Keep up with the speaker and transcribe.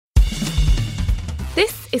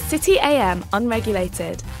This is City AM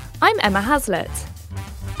Unregulated. I'm Emma Haslett.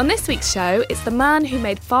 On this week's show, it's the man who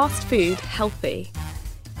made fast food healthy,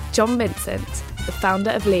 John Vincent, the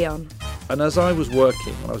founder of Leon. And as I was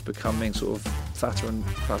working, when I was becoming sort of fatter and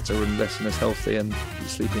less and less healthy and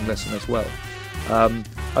sleeping less and less well,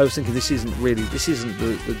 I was thinking this isn't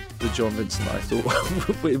the John Vincent I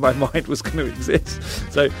thought in my mind was going to exist.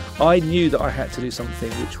 So I knew that I had to do something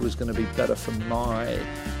which was going to be better for my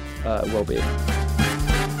well-being.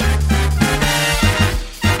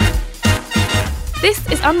 This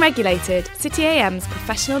is Unregulated, City AM's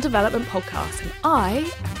professional development podcast, and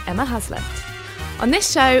I am Emma Haslett. On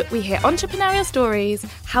this show, we hear entrepreneurial stories,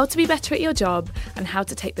 how to be better at your job, and how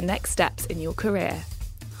to take the next steps in your career.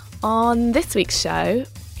 On this week's show,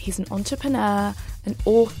 he's an entrepreneur, an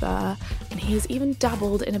author, and he's even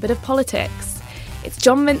dabbled in a bit of politics. It's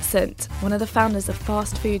John Vincent, one of the founders of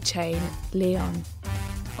fast food chain Leon.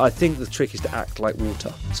 I think the trick is to act like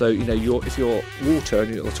water. So, if you're water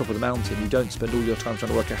and you're at the top of the mountain, you don't spend all your time trying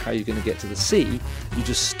to work out how you're going to get to the sea. You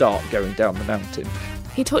just start going down the mountain.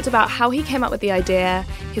 He talked about how he came up with the idea,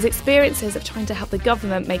 his experiences of trying to help the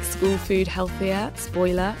government make school food healthier.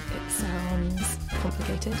 Spoiler, it sounds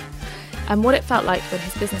complicated. And what it felt like when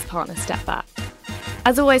his business partner stepped back.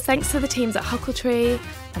 As always, thanks to the teams at Huckletree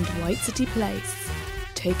and White City Place.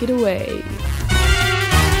 Take it away.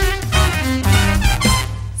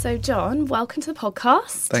 So, John, welcome to the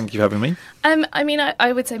podcast. Thank you for having me.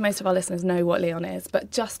 I would say most of our listeners know what Leon is, but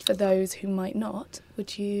just for those who might not,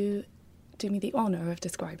 would you do me the honour of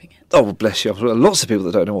describing it? Oh, well, bless you. Lots of people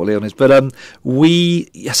that don't know what Leon is. But we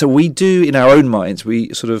do, in our own minds,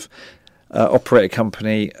 we sort of operate a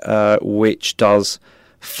company which does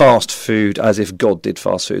fast food as if God did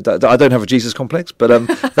fast food. I don't have a Jesus complex, but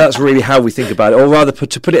that's really how we think about it. Or rather,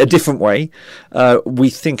 to put it a different way,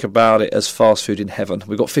 we think about it as fast food in heaven.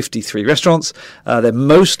 We've got 53 restaurants. They're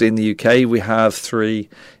mostly in the UK. We have 3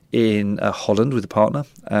 in Holland with a partner,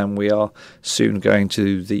 and we are soon going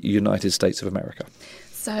to the United States of America.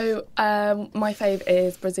 So my fave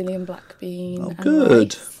is Brazilian black bean. Oh,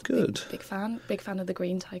 good, rice. good. Big fan of the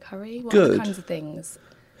green Thai curry. What good. other kinds of things?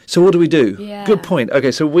 So what do we do? Yeah. Good point.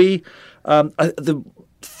 Okay, so we the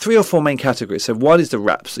 3 or 4 main categories. So one is the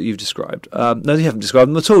wraps that you've described. No, you haven't described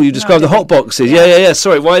them at all. You described the hot boxes. Yeah.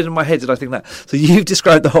 Sorry, why in my head did I think that? So you've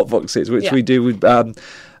described the hot boxes, which we do with brown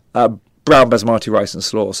basmati rice and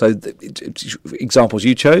slaw. So examples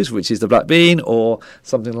you chose, which is the black bean, or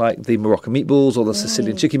something like the Moroccan meatballs or the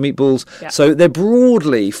Sicilian chicken meatballs. Yeah. So they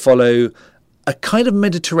broadly follow a kind of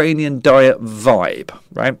Mediterranean diet vibe,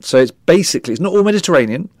 right? So it's not all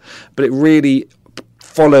Mediterranean, but it really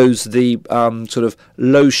follows the sort of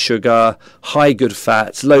low sugar, high good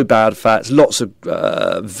fats, low bad fats, lots of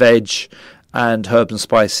veg and herbs and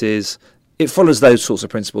spices. It follows those sorts of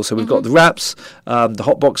principles. So we've got the wraps, the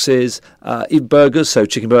hot boxes, burgers, so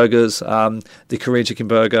chicken burgers, the Korean chicken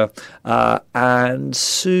burger, and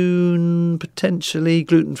soon potentially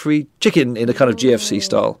gluten-free chicken in a kind of GFC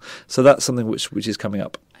style. So that's something which is coming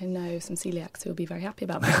up. I know some celiacs who will be very happy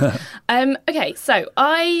about that. Okay, so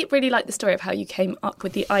I really like the story of how you came up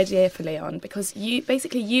with the idea for Leon, because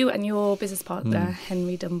you and your business partner,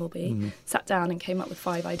 Henry Dumbleby, sat down and came up with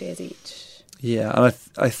 5 ideas each. Yeah, and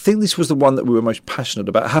I think this was the one that we were most passionate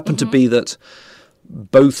about. It happened to be that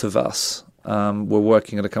both of us were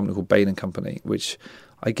working at a company called Bain & Company, which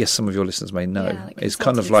I guess some of your listeners may know. Yeah, it's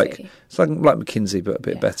kind of like McKinsey, but a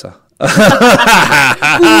bit better.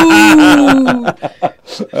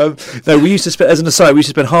 No, we used to spend, as an aside, we used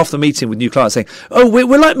to spend half the meeting with new clients saying, "Oh,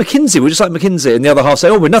 we're like McKinsey, we're just like McKinsey," and the other half say,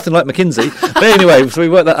 "Oh, we're nothing like McKinsey." But anyway, so we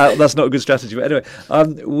worked that out. That's not a good strategy. But anyway,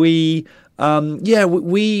 we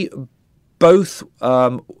both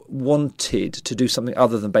wanted to do something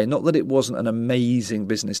other than Bain. Not that it wasn't an amazing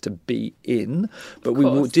business to be in, but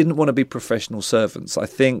we didn't want to be professional servants, I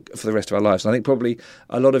think, for the rest of our lives. And I think probably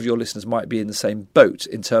a lot of your listeners might be in the same boat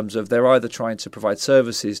in terms of they're either trying to provide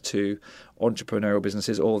services to entrepreneurial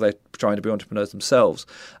businesses or they're trying to be entrepreneurs themselves.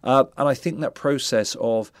 And I think that process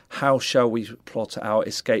of how shall we plot our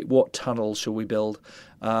escape, what tunnel shall we build,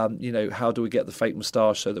 how do we get the fake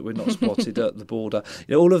moustache so that we're not spotted at the border?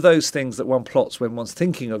 All of those things that one plots when one's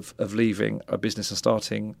thinking of leaving a business and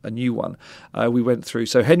starting a new one, we went through.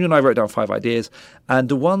 So Henry and I wrote down 5 ideas, and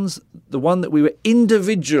the one that we were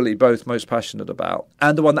individually both most passionate about,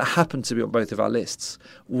 and the one that happened to be on both of our lists,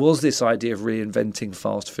 was this idea of reinventing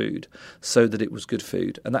fast food so that it was good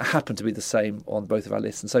food. And that happened to be the same on both of our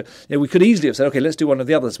lists. And so we could easily have said, okay, let's do one of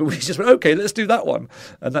the others, but we just went, okay, let's do that one.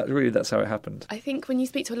 And that's how it happened. I think when you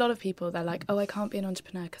speak to a lot of people, they're like, oh, I can't be an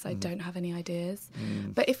entrepreneur because I don't have any ideas.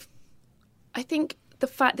 But I think the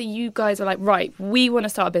fact that you guys are like, right, we want to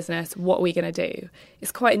start a business, what are we going to do?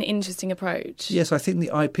 It's quite an interesting approach. Yes, I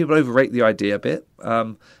think people overrate the idea a bit,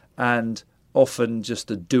 and often just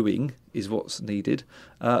the doing is what's needed.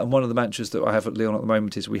 And one of the mantras that I have at Leon at the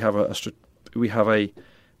moment is we have a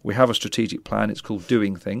strategic plan. It's called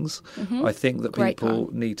doing things. Mm-hmm. I think that people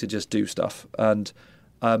need to just do stuff. And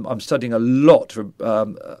I'm studying a lot.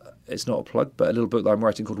 It's not a plug, but a little book that I'm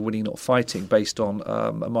writing called Winning Not Fighting, based on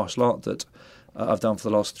a martial art that I've done for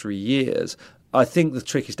the last 3 years. I think the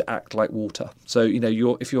trick is to act like water. So,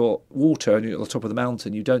 if you're water and you're at the top of the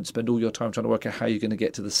mountain, you don't spend all your time trying to work out how you're going to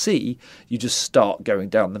get to the sea. You just start going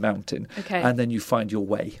down the mountain. Okay. And then you find your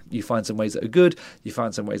way. You find some ways that are good, you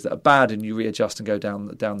find some ways that are bad, and you readjust and go down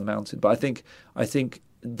the mountain. But I think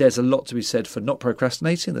there's a lot to be said for not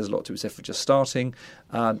procrastinating. There's a lot to be said for just starting.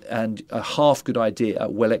 And a half good idea,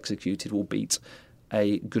 well executed, will beat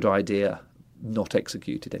a good idea not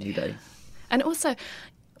executed any day. And also,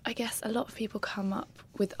 I guess a lot of people come up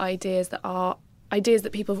with ideas that are ideas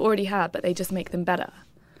that people have already had, but they just make them better.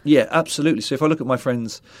 Yeah, absolutely. So if I look at my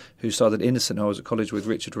friends who started Innocent, who I was at college with,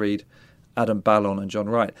 Richard Reed, Adam Ballon and John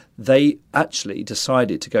Wright, they actually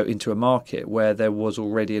decided to go into a market where there was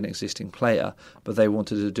already an existing player, but they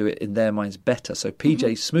wanted to do it in their minds better. So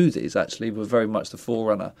PJ Smoothies actually were very much the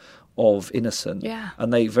forerunner of Innocent,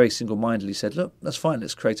 and they very single-mindedly said, "Look, that's fine.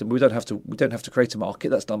 Let's create them. We don't have to create a market.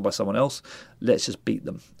 That's done by someone else. Let's just beat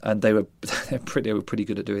them." And they were pretty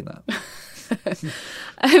good at doing that.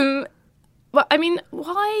 Well, I mean,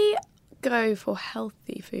 why go for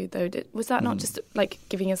healthy food though? Was that not just like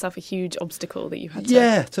giving yourself a huge obstacle that you had to...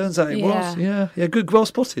 Yeah, turns out it was. Yeah, good, well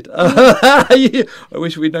spotted. I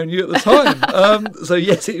wish we'd known you at the time. So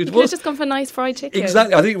yes, it was. You could have just gone for nice fried chicken.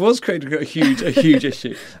 Exactly, I think it was creating a huge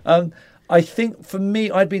issue. I think for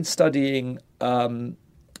me, I'd been studying a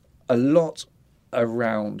lot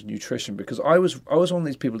around nutrition because I was one of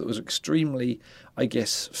these people that was extremely, I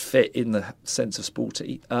guess, fit in the sense of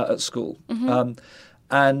sporty at school,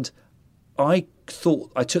 and I thought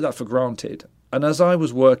I took that for granted. And as I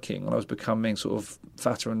was working and I was becoming sort of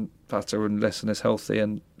fatter and less and less healthy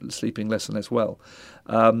and sleeping less and less well,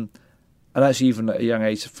 and actually even at a young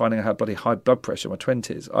age finding I had bloody high blood pressure in my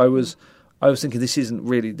 20s, I was thinking this isn't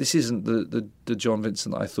the John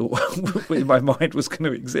Vincent that I thought in my mind was going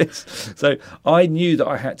to exist. So I knew that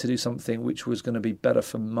I had to do something which was going to be better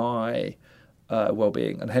for my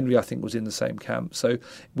well-being, and Henry, I think, was in the same camp. So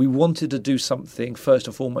we wanted to do something first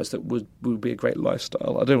and foremost that would be a great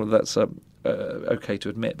lifestyle. I don't know whether that's okay to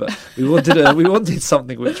admit, but we wanted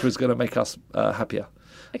something which was going to make us happier.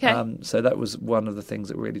 Okay. So that was one of the things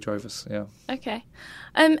that really drove us. Yeah. Okay.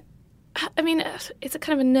 I mean, it's a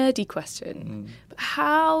kind of a nerdy question, but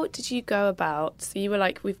how did you go about? So you were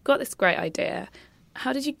like, we've got this great idea.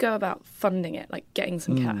 How did you go about funding it, like getting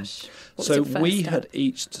some cash? So we had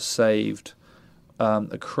each saved.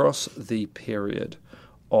 Across the period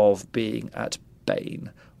of being at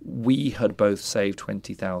Bain, we had both saved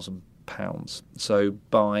 £20,000. So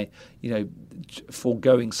by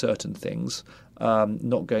foregoing certain things,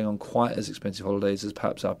 not going on quite as expensive holidays as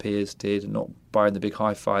perhaps our peers did, and not buying the big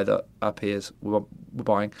hi-fi that our peers were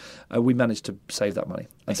buying, we managed to save that money.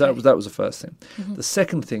 And so that was the first thing. The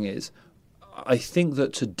second thing is, I think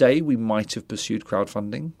that today we might have pursued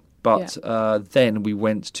crowdfunding. But then we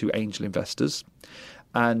went to angel investors,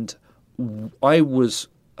 and I was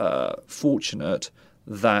fortunate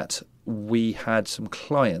that we had some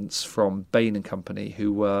clients from Bain and Company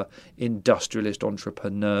who were industrialist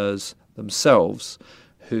entrepreneurs themselves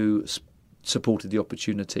who supported the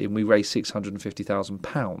opportunity, and we raised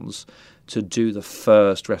 £650,000 to do the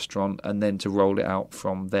first restaurant and then to roll it out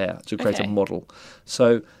from there to create a model.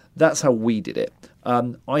 So that's how we did it.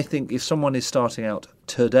 I think if someone is starting out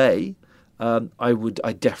today,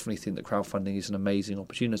 I definitely think that crowdfunding is an amazing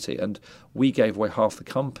opportunity, and we gave away half the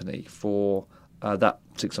company for that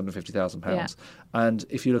 £650,000. And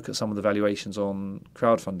if you look at some of the valuations on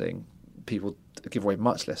crowdfunding, people give away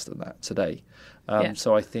much less than that today.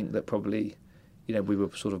 So I think that probably, we were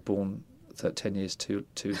sort of born 10 years too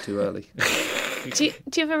early. Do you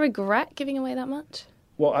ever regret giving away that much?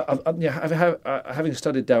 Well, having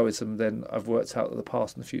studied Taoism, then I've worked out that the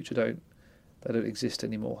past and the future don't exist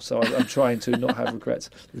anymore. So I'm trying to not have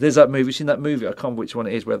regrets. There's that movie. You've seen that movie? I can't remember which one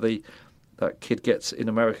it is, where that kid in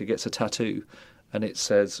America gets a tattoo, and it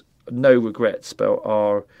says "No regrets," spelled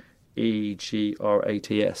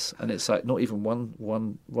REGRATS, and it's like not even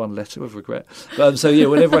one letter of regret. But,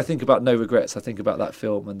 whenever I think about no regrets, I think about that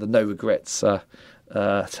film and the no regrets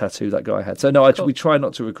tattoo that guy had. So no, we try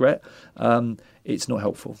not to regret. It's not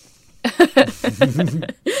helpful.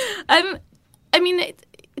 I mean,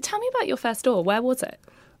 tell me about your first store. Where was it?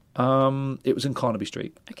 It was in Carnaby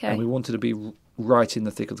Street. Okay. And we wanted to be right in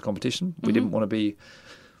the thick of the competition. We didn't want to be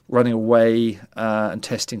running away and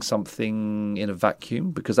testing something in a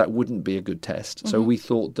vacuum, because that wouldn't be a good test. So we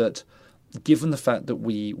thought that, given the fact that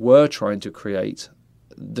we were trying to create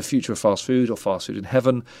the future of fast food, or fast food in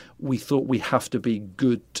heaven, we thought we have to be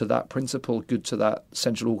good to that principle, good to that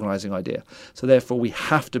central organising idea. So therefore we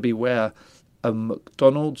have to be where a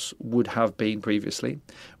McDonald's would have been previously.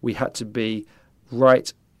 We had to be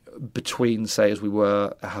right between, say, as we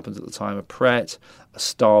were, it happens at the time, a Pret, a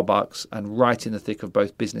Starbucks, and right in the thick of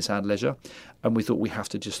both business and leisure. And we thought we have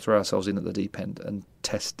to just throw ourselves in at the deep end and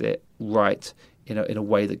test it right in a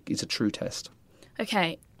way that is a true test.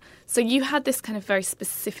 Okay, so you had this kind of very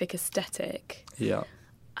specific aesthetic. Yeah.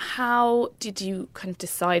 How did you kind of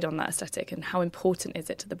decide on that aesthetic, and how important is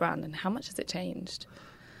it to the brand, and how much has it changed?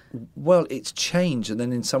 Well, it's changed, and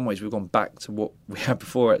then in some ways we've gone back to what we had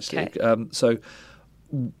before, actually. Okay. So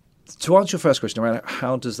to answer your first question around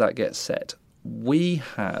how does that get set, we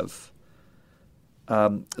have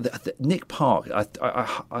Nick Park.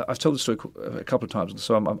 I've told the story a couple of times,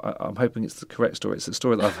 so I'm hoping it's the correct story. It's the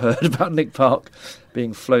story that I've heard about Nick Park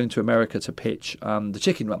being flown to America to pitch the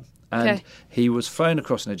chicken run. And he was flown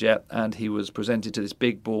across in a jet, and he was presented to this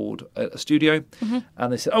big board at a studio.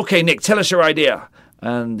 And they said, "Okay, Nick, tell us your idea."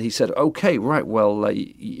 And he said, "Okay, right, well,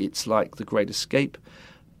 it's like The Great Escape,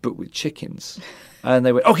 but with chickens." And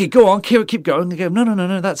they went, "Okay, go on, keep going." And they go,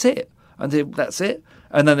 No, that's it. And they, that's it.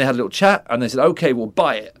 And then they had a little chat, and they said, "Okay, we'll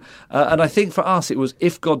buy it." And I think for us, it was,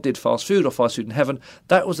 if God did fast food or fast food in heaven,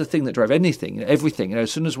 that was the thing that drove everything.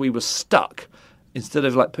 As soon as we were stuck, instead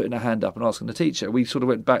of like putting a hand up and asking the teacher, we sort of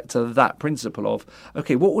went back to that principle of,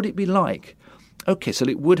 okay, what would it be like? Okay, so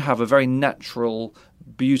it would have a very natural,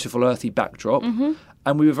 beautiful, earthy backdrop.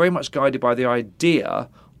 And we were very much guided by the idea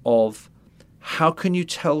of, how can you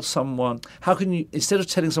tell someone, instead of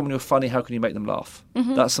telling someone you're funny, how can you make them laugh?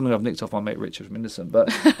 That's something I've nicked off my mate Richard from Innocent. But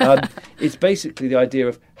it's basically the idea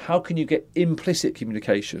of, how can you get implicit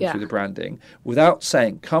communication through the branding without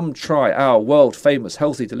saying, "Come try our world famous,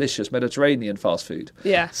 healthy, delicious Mediterranean fast food."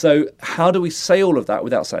 Yeah. So how do we say all of that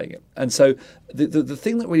without saying it? And so the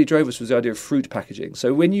thing that really drove us was the idea of fruit packaging.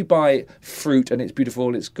 So when you buy fruit and it's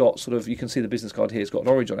beautiful, it's got sort of, you can see the business card here, it's got an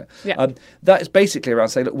orange on it. Yeah. That is basically around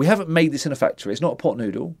saying, look, we haven't made this in a factory. It's not a pot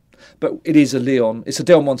noodle, but it is it's a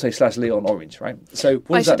Del Monte / Leon orange, right? So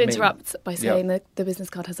what does that mean? I should interrupt by saying that the business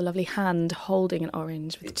card has a lovely hand holding an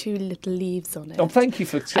orange with 2 little leaves on it. Oh, thank you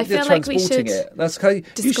for feel like we should it. That's kind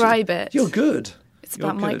of, describe it. You're good. It's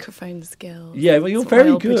about microphone skills. Yeah, well, you're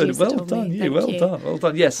very good. Well done, you. Well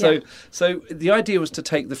done. Yes. So the idea was to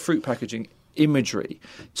take the fruit packaging imagery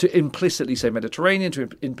to implicitly say Mediterranean, to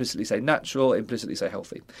implicitly say natural, implicitly say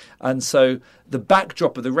healthy. And so the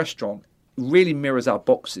backdrop of the restaurant really mirrors our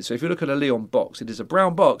boxes. So if you look at a Leon box, it is a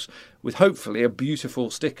brown box with hopefully a beautiful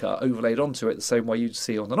sticker overlaid onto it the same way you'd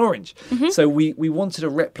see on an orange. So we wanted to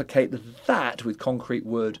replicate that with concrete,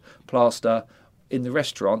 wood, plaster in the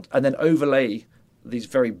restaurant, and then overlay these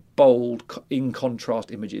very bold, in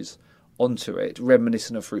contrast images onto it,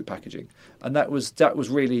 reminiscent of fruit packaging. And that was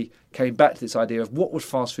really came back to this idea of, what would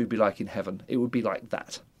fast food be like in heaven? It would be like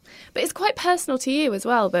that. But it's quite personal to you as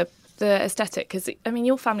well, the aesthetic, because I mean,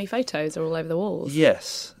 your family photos are all over the walls.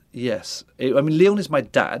 Yes. Leon is my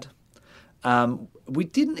dad. We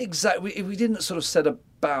didn't sort of set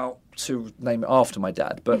about to name it after my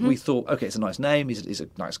dad, but we thought, okay, it's a nice name. He's a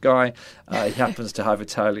nice guy. He happens to have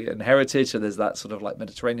Italian heritage, so there's that sort of like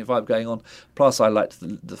Mediterranean vibe going on. Plus, I liked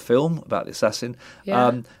the film about the assassin.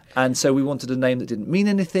 Yeah. And so we wanted a name that didn't mean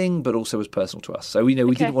anything, but also was personal to us. So we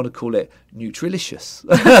didn't want to call it Nutrilicious.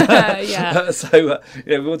 So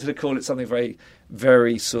we wanted to call it something very,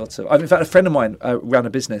 very sort of. In fact, a friend of mine ran a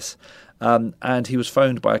business, and he was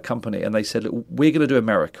phoned by a company, and they said, "Look, we're going to do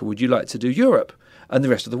America. Would you like to do Europe and the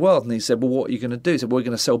rest of the world?" And he said, "Well, what are you going to do?" He said, "Well, we're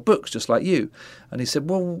going to sell books just like you." And he said,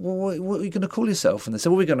 "Well, what are you going to call yourself?" And they said,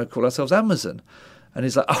 "Well, we're going to call ourselves Amazon." And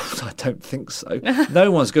he's like, "Oh, I don't think so.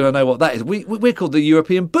 No one's going to know what that is. We're called the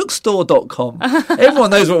EuropeanBookstore.com. Everyone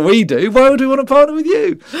knows what we do. Why would we want to partner with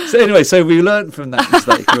you?" So anyway, so we learned from that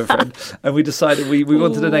mistake, my friend, and we decided we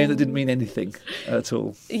wanted a name that didn't mean anything at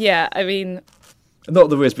all. Yeah, I mean, not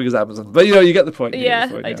that we're as big as Amazon, but you get the point.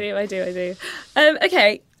 I do.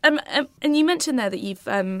 Okay, and you mentioned there that you've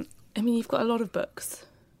got a lot of books.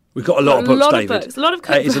 We've got a lot of books, David. A lot of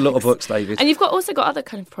cookbooks. It is a lot of books, David. And you've also got other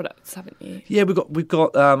kind of products, haven't you? Yeah, we've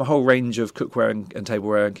got a whole range of cookware and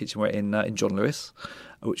tableware and kitchenware in John Lewis,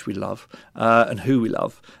 which we love, and who we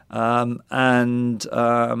love, and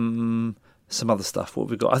some other stuff. What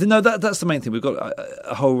we've got, I think, that's the main thing. We've got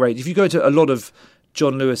a whole range. If you go to a lot of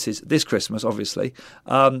John Lewis's this Christmas, obviously,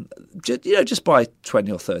 just buy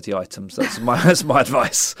 20 or 30 items. That's my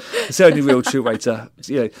advice. It's the only real true way to,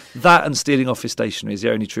 that and stealing office stationery is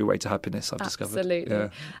the only true way to happiness, I've discovered. Absolutely.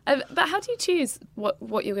 Yeah. But how do you choose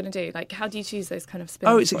what you're going to do? Like, how do you choose those kind of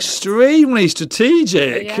spin-off Oh, it's products? extremely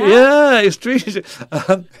strategic. Yeah, extremely.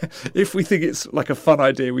 If we think it's like a fun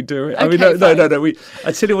idea, we do it. Okay, I mean, no.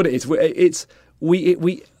 I tell you what it is.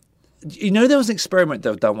 We there was an experiment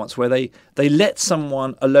they've done once where they let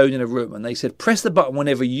someone alone in a room and they said, press the button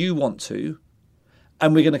whenever you want to,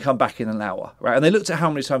 and we're going to come back in an hour, right? And they looked at how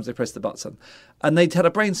many times they pressed the button, and they'd had a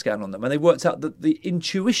brain scan on them, and they worked out that the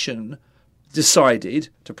intuition decided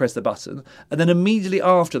to press the button, and then immediately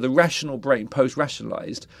after, the rational brain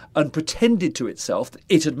post-rationalised and pretended to itself that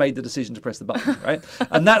it had made the decision to press the button, right?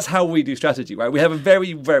 And that's how we do strategy, right? We have a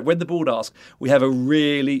very, when the board asks, we have a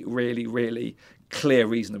really, really, really clear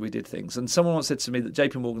reason that we did things. And someone once said to me that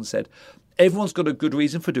JP Morgan said, everyone's got a good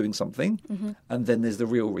reason for doing something, and then there's the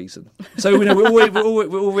real reason. So we're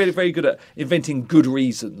all really very good at inventing good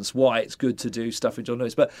reasons why it's good to do stuff in John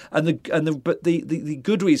Lewis. But the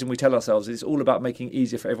good reason we tell ourselves is all about making it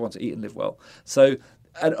easier for everyone to eat and live well. So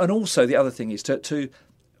and also the other thing is to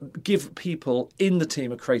give people in the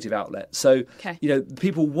team a creative outlet. So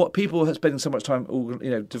people are spending so much time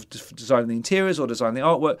designing the interiors or designing the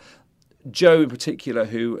artwork. Jo in particular,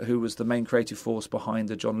 who was the main creative force behind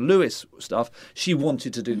the John Lewis stuff, she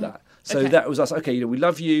wanted to do that. So that was us. Okay, we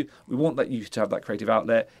love you. We want you to have that creative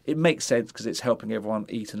outlet. It makes sense because it's helping everyone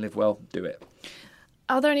eat and live well. Do it.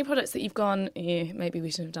 Are there any products that you've gone, maybe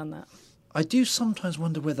we should have done that? I do sometimes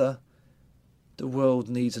wonder whether the world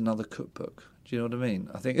needs another cookbook. Do you know what I mean?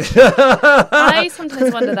 I think I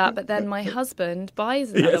sometimes wonder that, but then my husband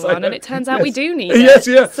buys another one, and it turns out we do need it. Yes,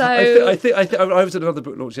 yeah. So I was at another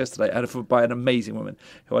book launch yesterday, and by an amazing woman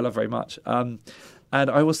who I love very much. And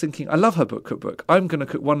I was thinking, I love her cookbook. I'm going to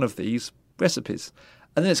cook one of these recipes,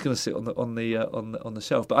 and then it's going to sit on the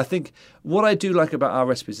shelf. But I think what I do like about our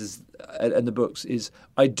recipes is, and the books is,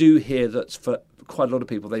 I do hear that for quite a lot of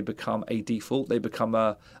people they become a default. They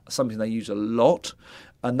become something they use a lot,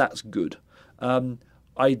 and that's good. We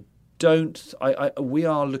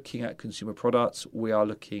are looking at consumer products. We are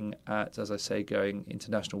looking at, as I say, going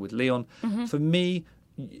international with Leon. For me,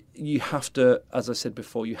 you have to, as I said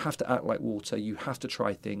before, you have to act like water. You have to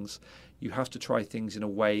try things. You have to try things in a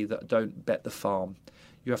way that don't bet the farm.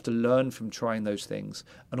 You have to learn from trying those things.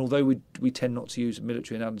 And although we tend not to use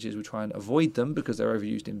military analogies, we try and avoid them because they're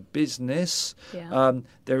overused in business. Yeah.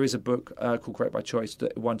 There is a book called Correct by Choice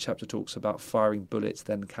that one chapter talks about firing bullets,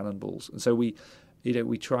 then cannonballs. And so we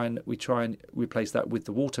try and replace that with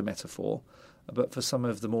the water metaphor. But for some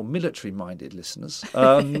of the more military-minded listeners,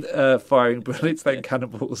 firing bullets, then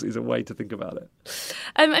cannonballs is a way to think about it.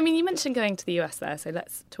 You mentioned going to the US there, so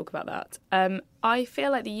let's talk about that. I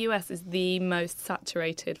feel like the US is the most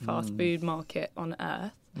saturated fast food market on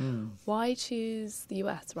earth. Why choose the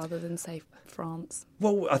US rather than, say, France?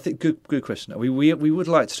 Well, I think good question. We would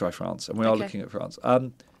like to try France, and we are looking at France.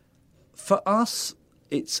 For us,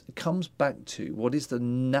 it comes back to what is the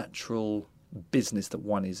natural business that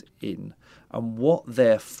one is in, and what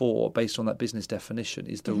therefore, based on that business definition,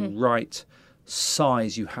 is the right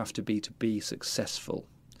size you have to be successful.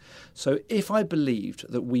 So if I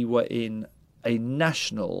believed that we were in a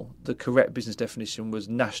national, the correct business definition was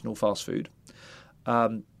national fast food,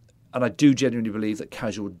 and I do genuinely believe that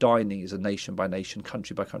casual dining is a nation by nation,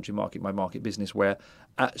 country by country, market by market business where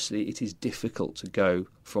actually it is difficult to go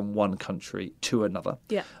from one country to another.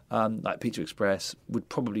 Yeah. Like Pizza Express would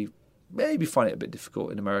probably maybe find it a bit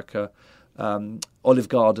difficult in America. Olive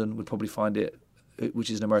Garden would probably find it, which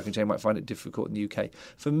is an American chain, might find it difficult in the UK.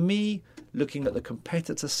 For me, looking at the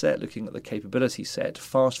competitor set, looking at the capability set,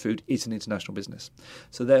 fast food is an international business.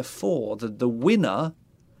 So therefore, the winner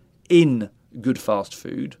in good fast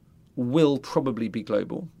food will probably be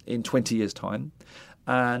global in 20 years' time,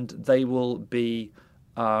 and they will be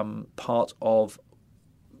part of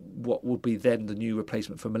what will be then the new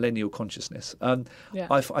replacement for millennial consciousness.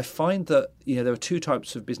 I find that there are two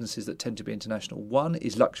types of businesses that tend to be international. One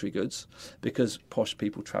is luxury goods, because posh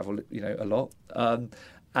people travel a lot,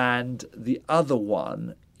 and the other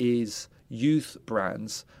one is youth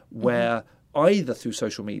brands where either through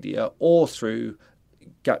social media or through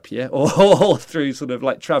gap year or through sort of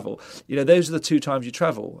like travel, those are the two times you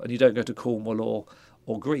travel, and you don't go to Cornwall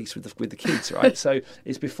or Greece with the kids, right? So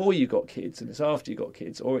it's before you got kids and it's after you got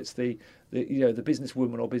kids, or it's the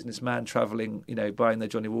businesswoman or businessman travelling, buying their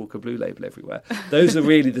Johnny Walker Blue Label everywhere. Those are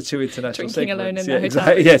really the two international drinking segments. Alone in the hotel.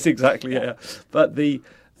 Exactly. Yes, exactly. Yeah. But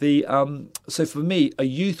so for me, a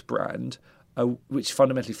youth brand, which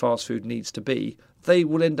fundamentally fast food needs to be, they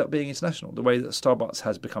will end up being international, the way that Starbucks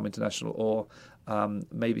has become international, or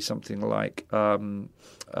maybe something like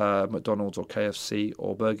McDonald's or KFC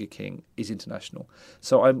or Burger King is international.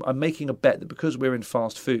 So I'm making a bet that because we're in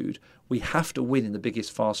fast food, we have to win in the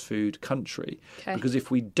biggest fast food country. Okay. Because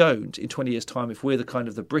if we don't, in 20 years' time, if we're the kind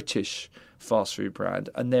of the British fast food brand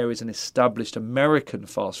and there is an established American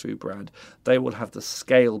fast food brand, they will have the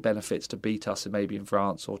scale benefits to beat us maybe in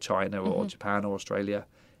France or China or Japan or Australia,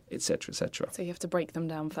 etc., etc. So you have to break them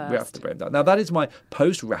down first. We have to break them down. Now, that is my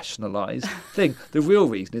post-rationalised thing. The real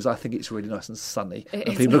reason is I think it's really nice and sunny.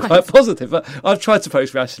 And people are quite positive. But I've tried to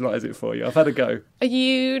post-rationalise it for you. I've had a go. Are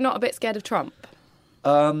you not a bit scared of Trump?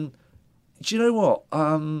 Do you know what?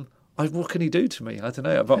 What can he do to me? I don't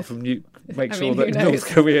know, apart from make sure that who knows? North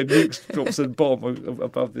Korea drops a bomb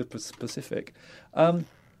above the Pacific. I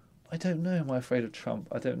don't know. Am I afraid of Trump?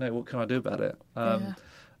 I don't know. What can I do about it?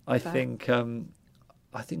 I think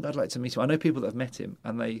I'd like to meet him. I know people that have met him,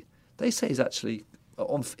 and they say he's actually,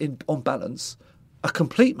 on balance, a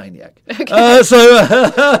complete maniac. Okay. I was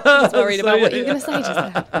worried about what you were going to say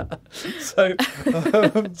just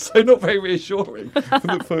then. So not very reassuring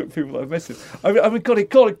for people that have met him. I mean, God,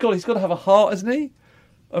 he's got to have a heart, hasn't he?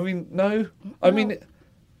 I mean, no. I mean,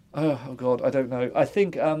 oh God, I don't know. I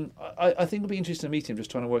think it'll be interesting to meet him,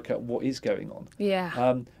 just trying to work out what is going on.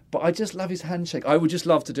 Yeah. But I just love his handshake. I would just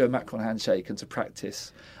love to do a Macron handshake and to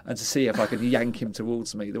practice and to see if I could yank him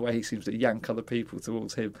towards me the way he seems to yank other people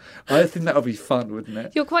towards him. I think that would be fun, wouldn't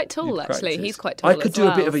it? You're quite tall, actually. He's quite tall. I could do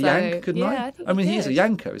a bit of a yank, couldn't I? I think I mean, he is a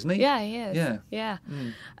yanker, isn't he? Yeah, he is. Yeah.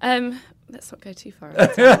 Let's not go too far. One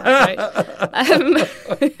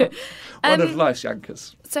of life's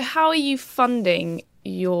yankers. So how are you funding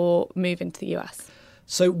your move into the US?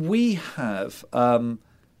 So we have a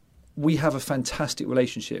fantastic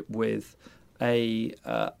relationship with a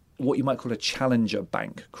what you might call a challenger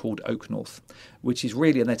bank called Oak North, which is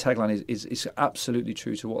really, and their tagline is absolutely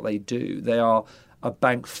true to what they do. They are a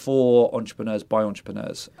bank for entrepreneurs by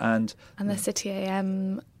entrepreneurs, and the City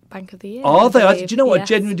AM Bank of the Year. Are they? Do you know what? Yes. I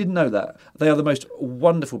genuinely didn't know that. They are the most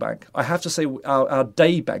wonderful bank. I have to say, our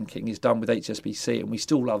day banking is done with HSBC, and we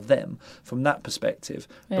still love them from that perspective.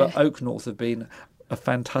 Yeah. But Oak North have been a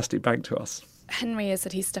fantastic bank to us. Henry has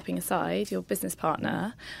said he's stepping aside, your business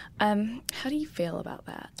partner. How do you feel about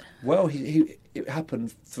that? Well, it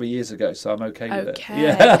happened 3 years ago, so I'm okay with it. Okay.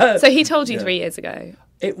 Yeah. So he told you 3 years ago.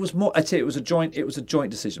 It was more. I'd say it was a joint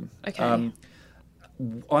decision. Okay.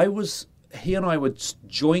 He and I were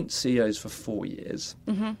joint CEOs for 4 years.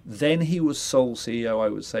 Mm-hmm. Then he was sole CEO, I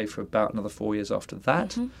would say, for about another 4 years after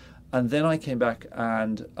that. Mm-hmm. And then I came back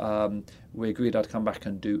and we agreed I'd come back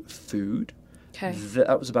and do food. Okay.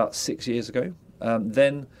 That was about 6 years ago.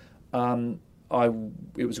 Then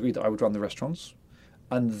it was agreed that I would run the restaurants.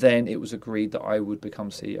 And then it was agreed that I would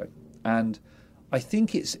become CEO. And I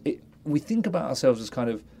think we think about ourselves as kind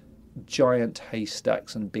of giant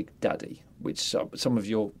haystacks and big daddy, which some of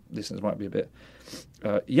your listeners might be a bit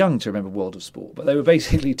young to remember World of Sport, but they were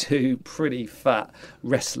basically two pretty fat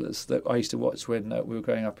wrestlers that I used to watch when we were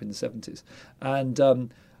growing up in the 70s. And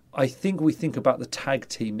I think we think about the tag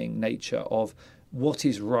teaming nature of what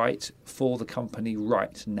is right for the company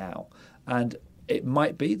right now. And it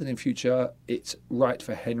might be that in future it's right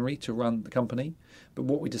for Henry to run the company. But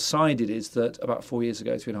what we decided is that about 4 years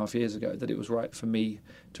ago, 3.5 years ago, that it was right for me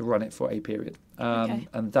to run it for a period. Okay.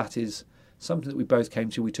 And that is something that we both came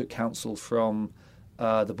to. We took counsel from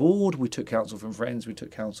the board, we took counsel from friends, we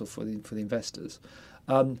took counsel for the investors.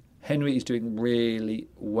 Henry is doing really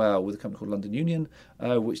well with a company called London Union,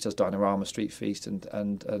 which does Dinorama, Street Feast,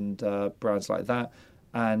 and brands like that.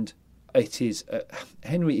 And it is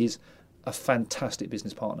Henry is a fantastic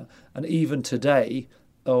business partner. And even today,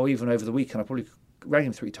 or even over the weekend, I probably rang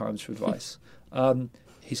him 3 times for advice.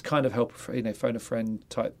 He's kind of help, phone a friend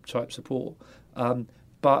type support.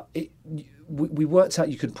 But we worked out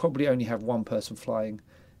you could probably only have one person flying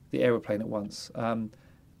the aeroplane at once.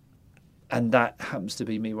 And that happens to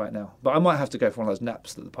be me right now. But I might have to go for one of those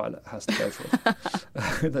naps that the pilot has to go for.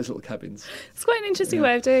 Those little cabins. It's quite an interesting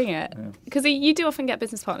way of doing it. Because you do often get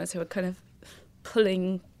business partners who are kind of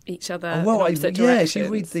pulling each other in opposite directions. If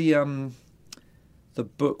you read the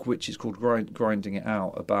book, which is called Grinding It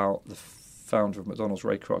Out, about the founder of McDonald's,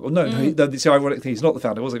 Ray Kroc. No, the ironic thing, he's not the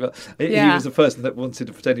founder, was he? But he was the person that wanted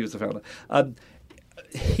to pretend he was the founder.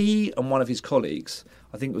 He and one of his colleagues,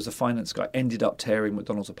 I think it was a finance guy, ended up tearing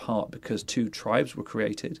McDonald's apart because 2 tribes were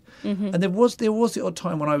created. Mm-hmm. And there was the odd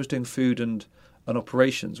time when I was doing food and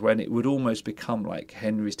operations when it would almost become like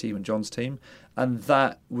Henry's team and John's team. And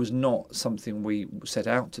that was not something we set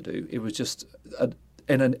out to do. It was just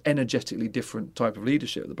an energetically different type of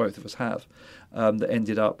leadership that both of us have, that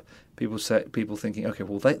ended up people thinking, okay,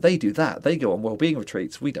 well they do that, they go on wellbeing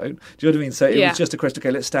retreats, we don't. Do you know what I mean? So it was just a question.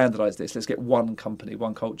 Okay, let's standardise this. Let's get one company,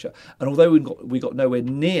 one culture. And although we got nowhere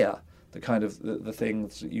near the kind of the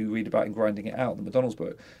things that you read about in Grinding It Out, the McDonald's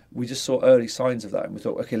book, we just saw early signs of that, and we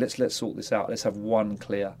thought, okay, let's sort this out. Let's have one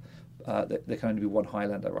clear. There can only be one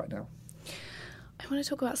Highlander right now. I want to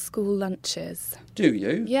talk about school lunches. Do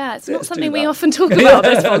you? Yeah, it's not something we often talk about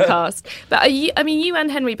on this podcast. But you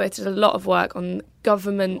and Henry both did a lot of work on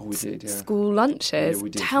government school lunches. Yeah,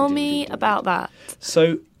 Tell me about that.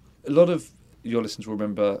 So a lot of your listeners will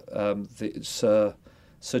remember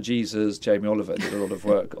Sir Jesus, Jamie Oliver, did a lot of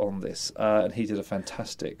work on this, and he did a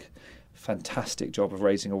fantastic job of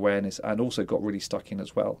raising awareness, and also got really stuck in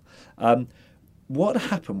as well. What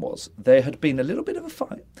happened was there had been a little bit of a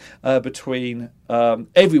fight between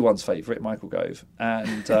everyone's favourite Michael Gove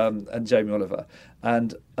and Jamie Oliver,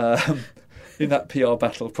 and in that PR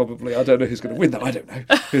battle, probably, I don't know who's going to win that. I don't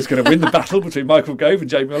know who's going to win the battle between Michael Gove and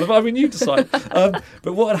Jamie Oliver. I mean, you decide. But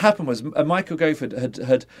what had happened was Michael Gove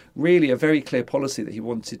had really a very clear policy that he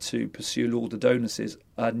wanted to pursue Lord Adonis's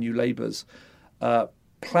New Labour's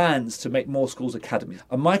plans to make more schools academies.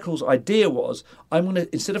 And Michael's idea was, I'm going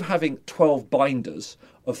to, instead of having 12 binders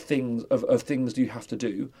of things you have to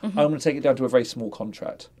do, I'm going to take it down to a very small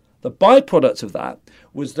contract. The byproduct of that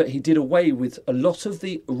was that he did away with a lot of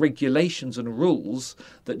the regulations and rules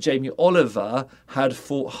that Jamie Oliver had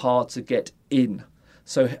fought hard to get in.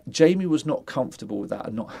 So Jamie was not comfortable with that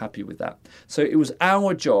and not happy with that. So it was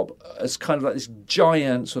our job as kind of like this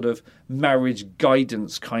giant sort of marriage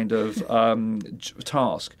guidance kind of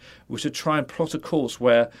task, was to try and plot a course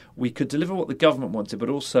where we could deliver what the government wanted, but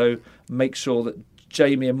also make sure that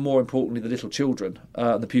Jamie, and more importantly, the little children,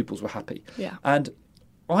 the pupils, were happy. Yeah. And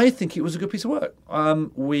I think it was a good piece of work.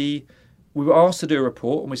 We were asked to do a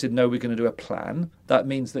report, and we said, no, we're going to do a plan. That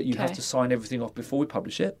means that you have to sign everything off before we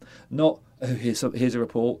publish it. Not, oh, here's a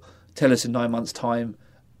report, tell us in 9 months' time,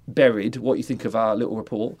 buried, what you think of our little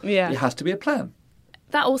report. Yeah. It has to be a plan.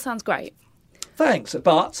 That all sounds great. Thanks,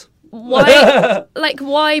 but... Why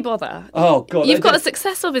bother? Oh, God. You've got a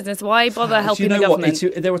successful business. Why bother helping the government?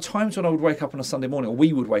 There were times when I would wake up on a Sunday morning, or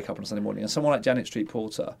we would wake up on a Sunday morning, and someone like Janet Street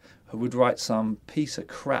Porter, who would write some piece of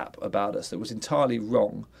crap about us that was entirely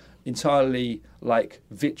wrong, entirely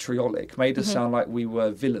vitriolic, made us sound like we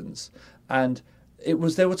were villains. And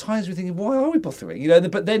there were times we were thinking, why are we bothering?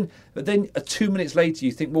 But then 2 minutes later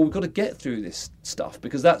you think, well, we've got to get through this stuff,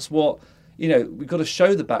 because that's what, we've got to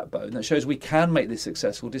show the backbone that shows we can make this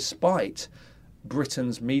successful despite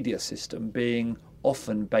Britain's media system being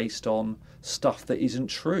often based on stuff that isn't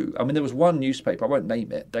true. I mean, there was one newspaper, I won't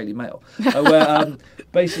name it, Daily Mail, where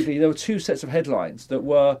basically there were two sets of headlines that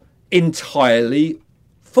were entirely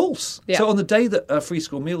false. Yeah. So on the day that Free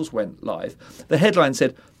School Meals went live, the headline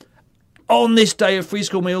said, on this day of Free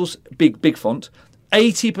School Meals, big font,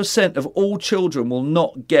 80% of all children will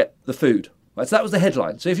not get the food. Right, so that was the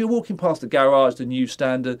headline. So if you're walking past the garage, the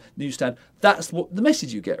newsstand, that's what the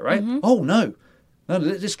message you get, right? Oh, no,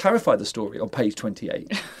 let's just clarify the story on page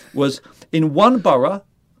 28. Was in one borough,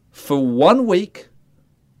 for 1 week,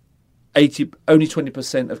 only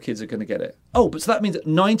 20% of kids are going to get it. Oh, but so that means that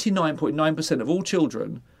 99.9% of all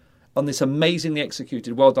children on this amazingly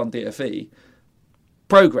executed, well done DFE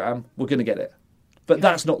programme were going to get it. But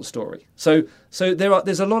that's not the story. So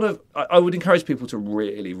there's a lot of. I would encourage people to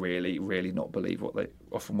really, really, really not believe what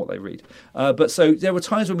they read. But so there were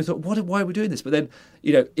times when we thought, why are we doing this? But then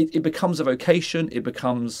it becomes a vocation. It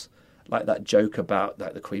becomes like that joke about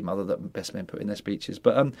the Queen Mother that best men put in their speeches.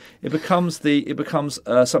 But it becomes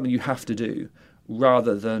something you have to do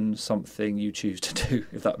rather than something you choose to do.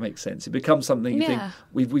 If that makes sense, it becomes something you think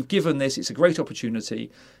we've given this. It's a great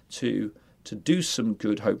opportunity to do some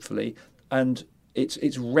good, hopefully, and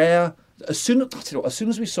it's rare. As soon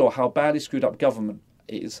as we saw how badly screwed up government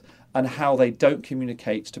is, and how they don't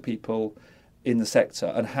communicate to people in the sector,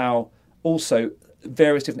 and how also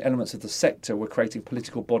various different elements of the sector were creating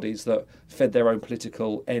political bodies that fed their own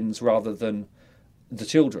political ends rather than the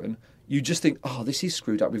children, you just think, oh, this is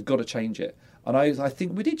screwed up. We've got to change it. And I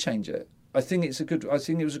think we did change it. I think it was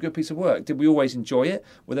a good piece of work. Did we always enjoy it?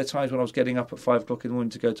 Were there times when I was getting up at 5 o'clock in the morning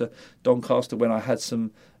to go to Doncaster when I had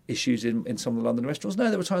some issues in some of the London restaurants? No,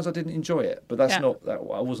 there were times I didn't enjoy it, but that's not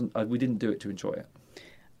that. We didn't do it to enjoy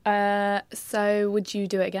it. So would you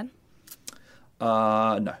do it again?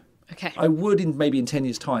 No. Okay. I would maybe in 10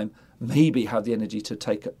 years' time, maybe have the energy to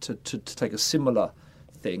take a similar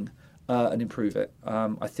thing and improve it.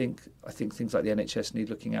 I think things like the NHS need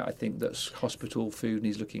looking at. I think that hospital food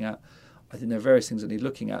needs looking at. I think there are various things that need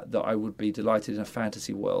looking at that I would be delighted in a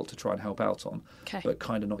fantasy world to try and help out on, but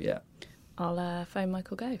kind of not yet. I'll phone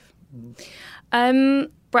Michael Gove.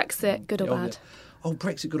 Brexit, good or bad? Oh,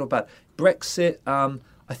 Brexit, good or bad? Brexit,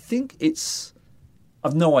 I think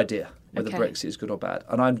I've no idea whether Brexit is good or bad.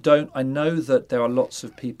 And I know that there are lots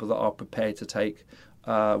of people that are prepared to take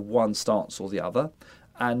one stance or the other.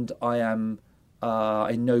 And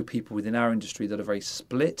I know people within our industry that are very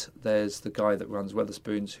split. There's the guy that runs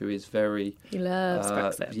Wetherspoons who is very... He loves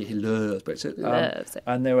Brexit. Yeah, he loves Brexit. Loves it.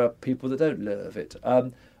 And there are people that don't love it.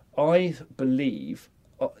 I believe,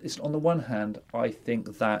 on the one hand, I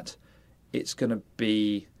think that it's going to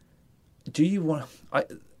be...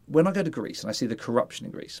 When I go to Greece and I see the corruption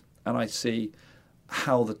in Greece and I see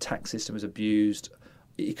how the tax system is abused,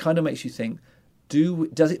 it kind of makes you think,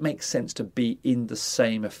 does it make sense to be in the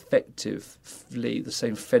same the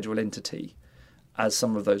same federal entity as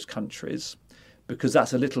some of those countries? Because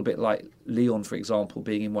that's a little bit like Leon, for example,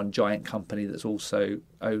 being in one giant company that also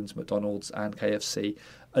owns McDonald's and KFC,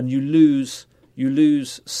 and you lose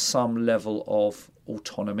some level of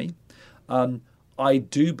autonomy. I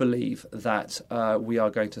do believe that we are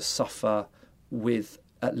going to suffer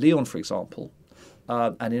at Leon, for example,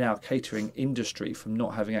 and in our catering industry from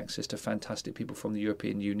not having access to fantastic people from the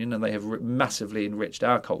European Union, and they have massively enriched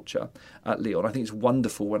our culture at Leon. I think it's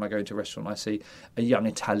wonderful when I go into a restaurant and I see a young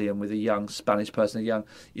Italian with a young Spanish person, a young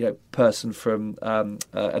person from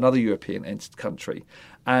another European country,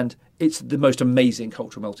 and it's the most amazing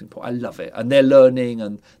cultural melting pot. I love it, and they're learning,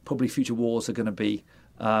 and probably future wars are going to be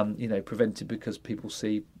prevented because people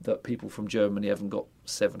see that people from Germany haven't got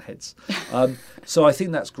 7 heads. So I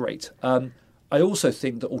think that's great. I also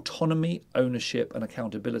think that autonomy, ownership and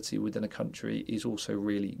accountability within a country is also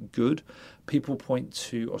really good. People point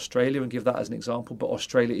to Australia and give that as an example, but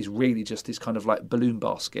Australia is really just this kind of like balloon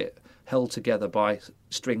basket held together by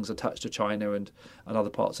strings attached to China and other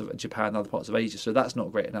parts of Japan and other parts of Asia. So that's not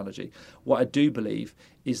a great analogy. What I do believe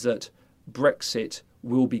is that Brexit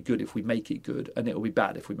will be good if we make it good, and it will be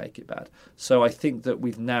bad if we make it bad. So I think that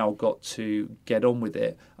we've now got to get on with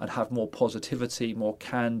it and have more positivity, more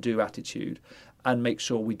can-do attitude, and make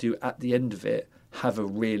sure we do, at the end of it, have a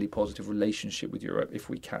really positive relationship with Europe if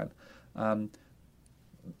we can.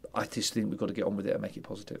 I just think we've got to get on with it and make it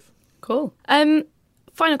positive. Cool.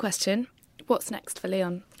 Final question. What's next for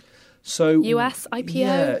Leon? So US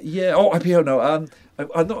IPO? Yeah. Oh, IPO. No.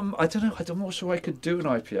 I don't know. I'm not sure I could do an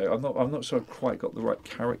IPO. I'm not sure I've quite got the right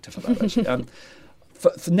character for that. Actually,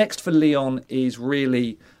 for next for Leon is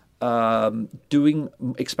really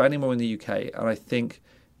expanding more in the UK, and I think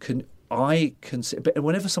but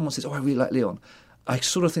whenever someone says, "Oh, I really like Leon," I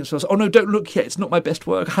sort of think to myself, "Oh no, don't look yet. It's not my best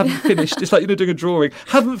work. I haven't finished." It's like doing a drawing.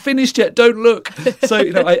 Haven't finished yet. Don't look. So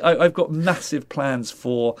I've got massive plans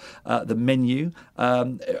for the menu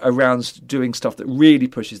around doing stuff that really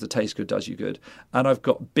pushes the taste good, does you good, and I've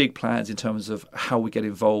got big plans in terms of how we get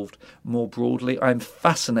involved more broadly. I'm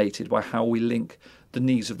fascinated by how we link the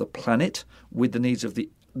needs of the planet with the needs of the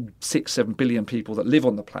 6-7 billion people that live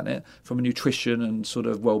on the planet from a nutrition and sort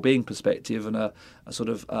of well-being perspective, and a sort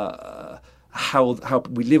of how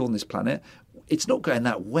we live on this planet. It's not going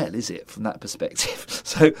that well, is it, from that perspective?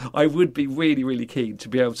 So I would be really, really keen to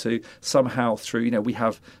be able to somehow through, we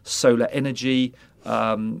have solar energy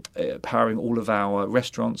powering all of our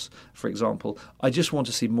restaurants, for example. I just want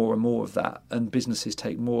to see more and more of that, and businesses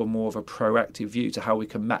take more and more of a proactive view to how we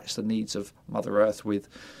can match the needs of Mother Earth with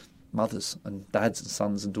mothers and dads and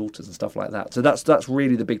sons and daughters and stuff like that. So that's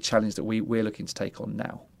really the big challenge that we're looking to take on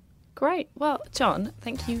now. Great. Well, John,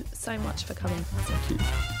 thank you so much for coming. Thank you.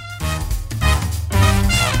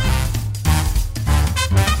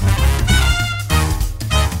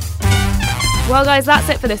 Well, guys, that's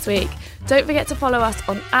it for this week. Don't forget to follow us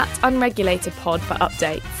on @UnregulatedPod for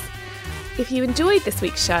updates. If you enjoyed this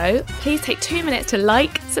week's show, please take 2 minutes to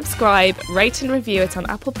like, subscribe, rate and review it on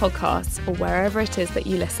Apple Podcasts or wherever it is that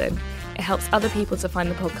you listen. It helps other people to find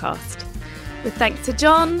the podcast. With thanks to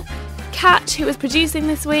John, Kat, who was producing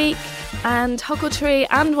this week, and Huckletree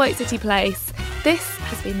and White City Place, this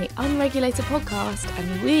has been the Unregulated Podcast,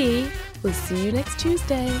 and we will see you next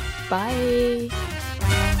Tuesday. Bye.